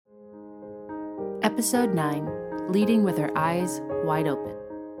Episode 9, Leading with Our Eyes Wide Open.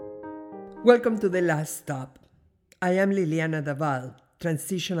 Welcome to The Last Stop. I am Liliana Daval,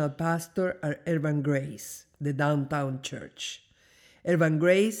 transitional pastor at Urban Grace, the downtown church. Urban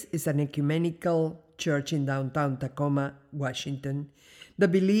Grace is an ecumenical church in downtown Tacoma, Washington,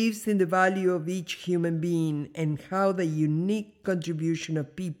 that believes in the value of each human being and how the unique contribution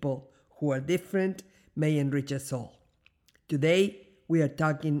of people who are different may enrich us all. Today, we are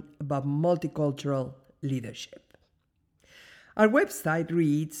talking about multicultural leadership. Our website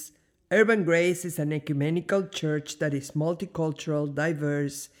reads, Urban Grace is an ecumenical church that is multicultural,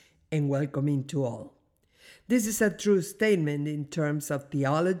 diverse, and welcoming to all. This is a true statement in terms of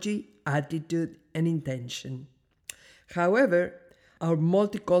theology, attitude, and intention. However, our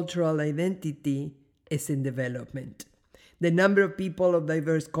multicultural identity is in development. The number of people of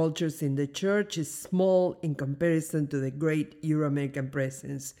diverse cultures in the church is small in comparison to the great Euro-American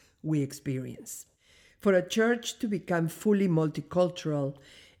presence we experience. For a church to become fully multicultural,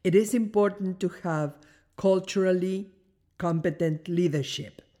 it is important to have culturally competent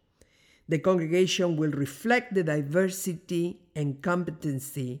leadership. The congregation will reflect the diversity and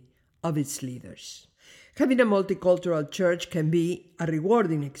competency of its leaders. Having a multicultural church can be a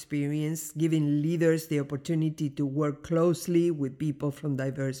rewarding experience, giving leaders the opportunity to work closely with people from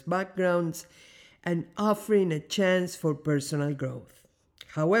diverse backgrounds and offering a chance for personal growth.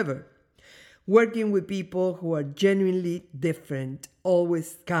 However, working with people who are genuinely different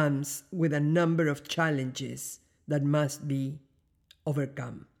always comes with a number of challenges that must be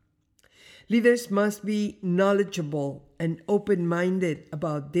overcome. Leaders must be knowledgeable and open-minded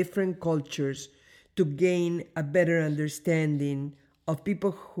about different cultures to gain a better understanding of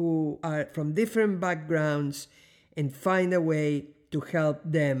people who are from different backgrounds and find a way to help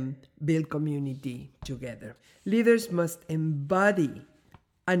them build community together. Leaders must embody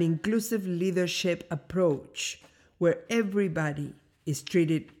an inclusive leadership approach where everybody is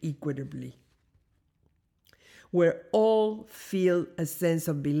treated equitably, where all feel a sense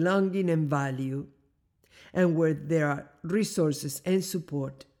of belonging and value, and where there are resources and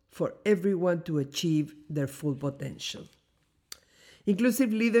support for everyone to achieve their full potential.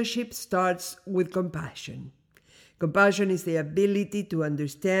 Inclusive leadership starts with compassion. Compassion is the ability to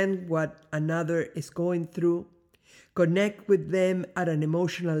understand what another is going through, connect with them at an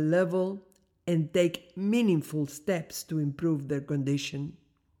emotional level, and take meaningful steps to improve their condition.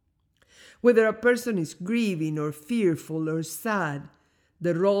 Whether a person is grieving or fearful or sad,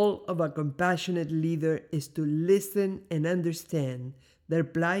 the role of a compassionate leader is to listen and understand their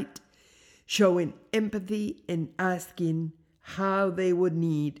plight, showing empathy and asking how they would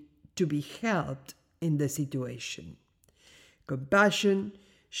need to be helped in the situation. Compassion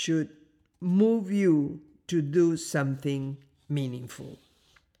should move you to do something meaningful.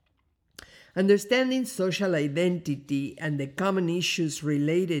 Understanding social identity and the common issues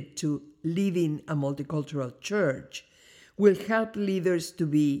related to leading a multicultural church will help leaders to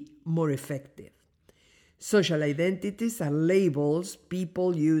be more effective. Social identities are labels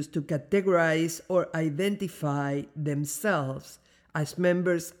people use to categorize or identify themselves as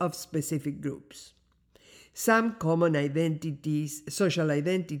members of specific groups. Some common social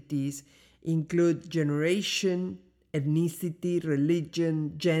identities, include generation, ethnicity,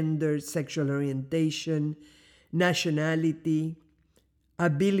 religion, gender, sexual orientation, nationality,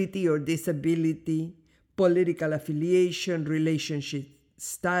 ability or disability, political affiliation, relationship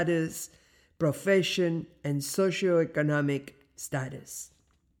status, profession, and socioeconomic status.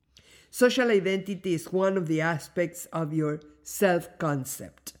 Social identity is one of the aspects of your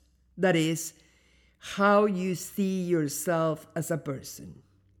self-concept, that is, how you see yourself as a person.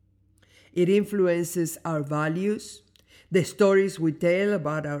 It influences our values, the stories we tell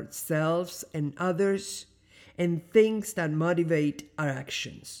about ourselves and others, and things that motivate our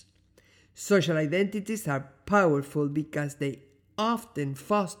actions. Social identities are powerful because they often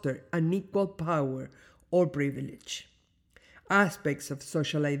foster unequal power or privilege. Aspects of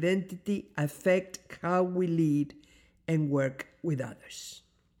social identity affect how we lead and work with others.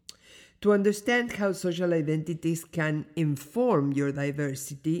 To understand how social identities can inform your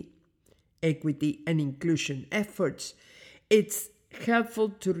diversity, equity, and inclusion efforts, it's helpful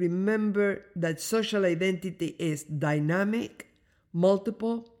to remember that social identity is dynamic,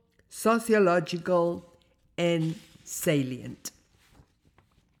 multiple, sociological, and salient.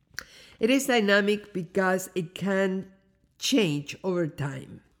 It is dynamic because it can change over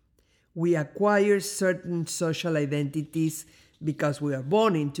time. We acquire certain social identities because we are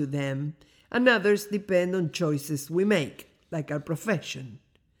born into them, and others depend on choices we make, like our profession.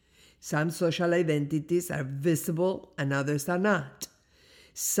 Some social identities are visible and others are not.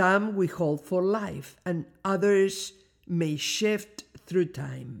 Some we hold for life, and others may shift through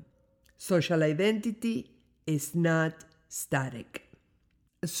time. Social identity is not static.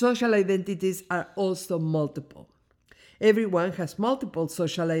 Social identities are also multiple. Everyone has multiple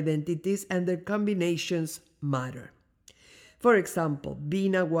social identities, and their combinations matter. For example,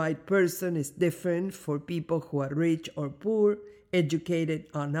 being a white person is different for people who are rich or poor, educated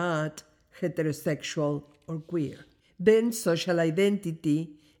or not, heterosexual or queer. Then social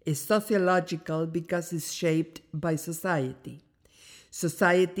identity is sociological because it's shaped by society.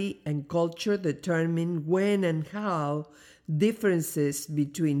 Society and culture determine when and how differences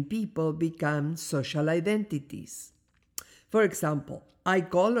between people become social identities. For example, eye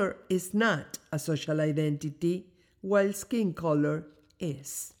color is not a social identity, while skin color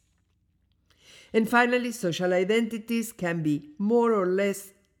is. And finally, social identities can be more or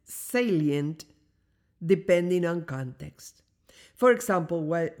less salient depending on context. For example,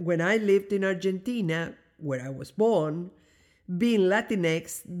 when I lived in Argentina, where I was born, being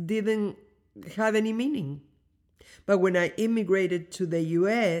Latinx didn't have any meaning. But when I immigrated to the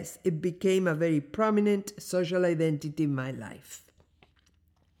US, it became a very prominent social identity in my life.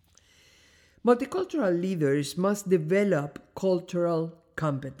 Multicultural leaders must develop cultural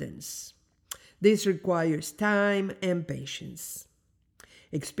competence. This requires time and patience.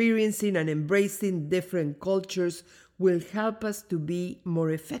 Experiencing and embracing different cultures will help us to be more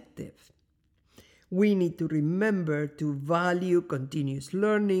effective. We need to remember to value continuous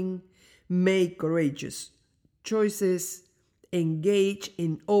learning, make courageous choices, engage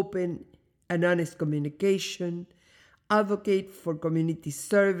in open and honest communication, advocate for community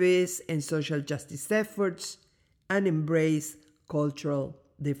service and social justice efforts, and embrace cultural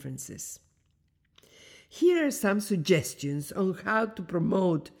differences. Here are some suggestions on how to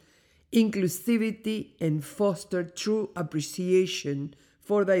promote inclusivity and foster true appreciation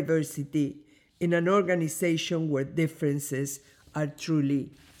for diversity in an organization where differences are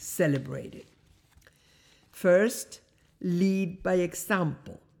truly celebrated. First, lead by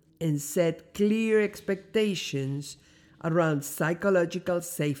example and set clear expectations around psychological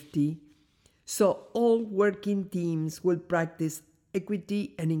safety so all working teams will practice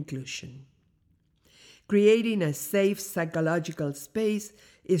equity and inclusion. Creating a safe psychological space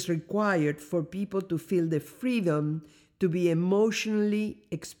is required for people to feel the freedom to be emotionally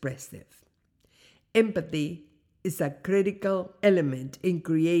expressive. Empathy is a critical element in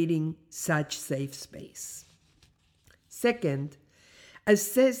creating such safe space. Second,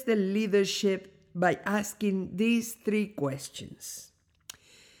 assess the leadership by asking these 3 questions.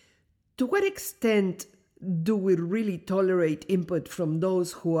 To what extent do we really tolerate input from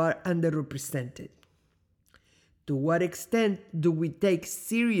those who are underrepresented? To what extent do we take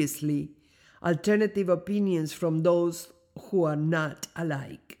seriously alternative opinions from those who are not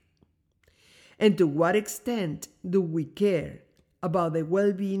alike? And to what extent do we care about the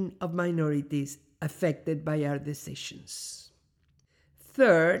well-being of minorities affected by our decisions?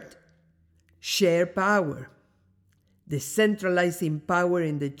 Third, share power. Decentralizing power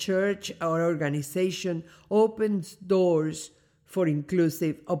in the church or organization opens doors for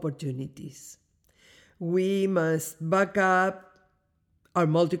inclusive opportunities. We must back up our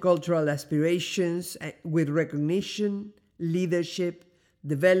multicultural aspirations with recognition, leadership,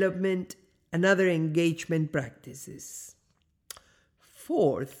 development, and other engagement practices.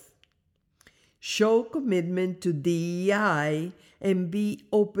 Fourth, show commitment to DEI and be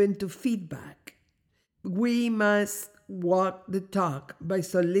open to feedback. We must walk the talk by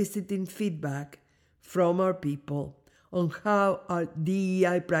soliciting feedback from our people on how our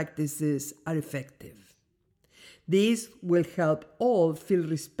DEI practices are effective. This will help all feel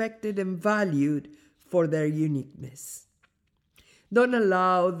respected and valued for their uniqueness. Don't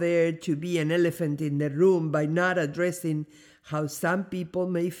allow there to be an elephant in the room by not addressing how some people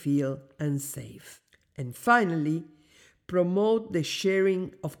may feel unsafe. And finally, promote the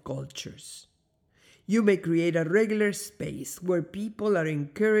sharing of cultures. You may create a regular space where people are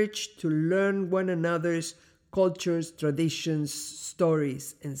encouraged to learn one another's cultures, traditions,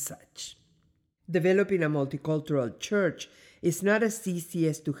 stories, and such. Developing a multicultural church is not as easy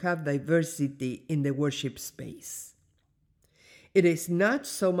as to have diversity in the worship space. It is not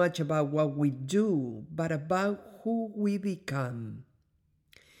so much about what we do, but about who we become.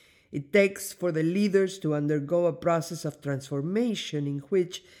 It takes for the leaders to undergo a process of transformation in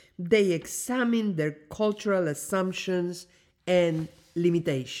which they examine their cultural assumptions and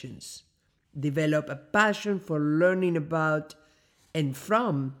limitations, develop a passion for learning about and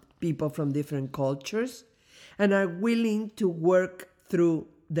from people from different cultures, and are willing to work through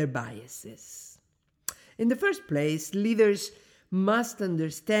their biases. In the first place, leaders must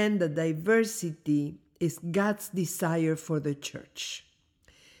understand that diversity is God's desire for the church.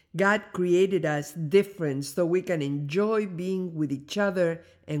 God created us different so we can enjoy being with each other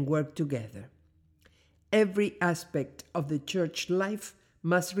and work together. Every aspect of the church life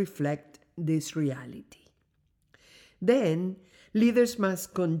must reflect this reality. Then, leaders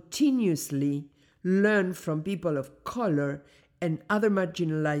must continuously learn from people of color and other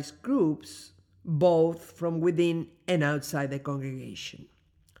marginalized groups, both from within and outside the congregation.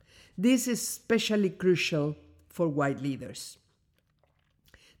 This is especially crucial for white leaders.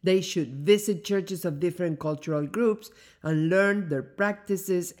 They should visit churches of different cultural groups and learn their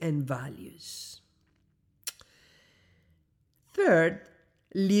practices and values. Third,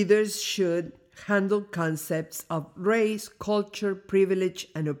 leaders should handle concepts of race, culture, privilege,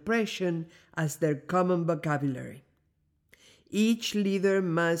 and oppression as their common vocabulary. Each leader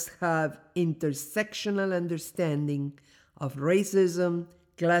must have intersectional understanding of racism,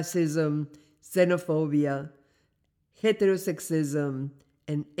 classism, xenophobia, heterosexism,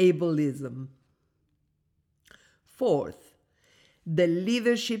 and ableism. Fourth, the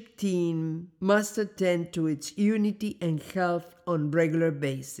leadership team must attend to its unity and health on regular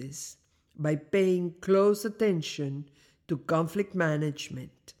basis by paying close attention to conflict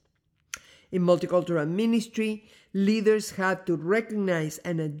management. In multicultural ministry, leaders have to recognize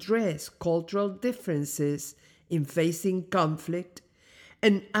and address cultural differences in facing conflict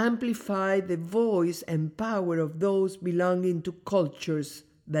and amplify the voice and power of those belonging to cultures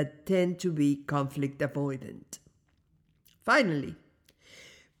that tend to be conflict avoidant. Finally,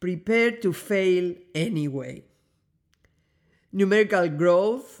 prepare to fail anyway. Numerical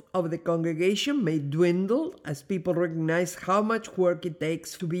growth of the congregation may dwindle as people recognize how much work it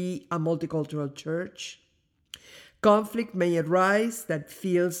takes to be a multicultural church. Conflict may arise that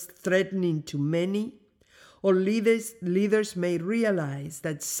feels threatening to many, or leaders may realize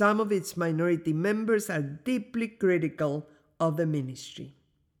that some of its minority members are deeply critical of the ministry.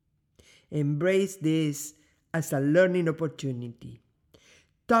 Embrace this as a learning opportunity.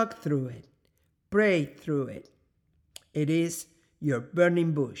 Talk through it. Pray through it. It is your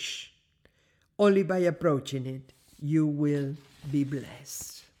burning bush. Only by approaching it, you will be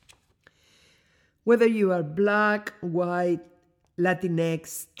blessed. Whether you are black, white,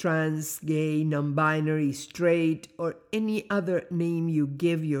 Latinx, trans, gay, non-binary, straight, or any other name you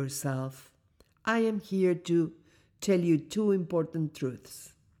give yourself, I am here to tell you two important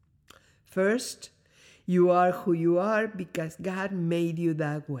truths. First, you are who you are because God made you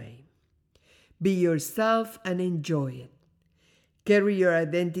that way. Be yourself and enjoy it. Carry your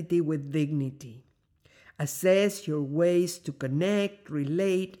identity with dignity. Assess your ways to connect,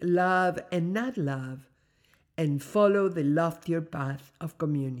 relate, love, and not love, and follow the loftier path of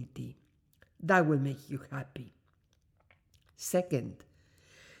community. That will make you happy. Second,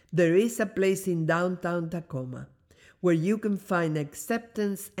 there is a place in downtown Tacoma where you can find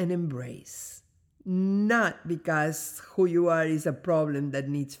acceptance and embrace. Not because who you are is a problem that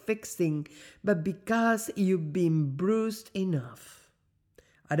needs fixing, but because you've been bruised enough.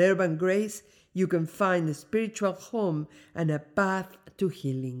 At Urban Grace, you can find a spiritual home and a path to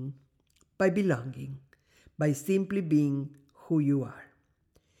healing by belonging, by simply being who you are.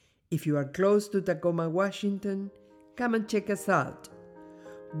 If you are close to Tacoma, Washington, come and check us out.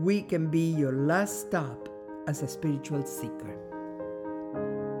 We can be your last stop as a spiritual seeker.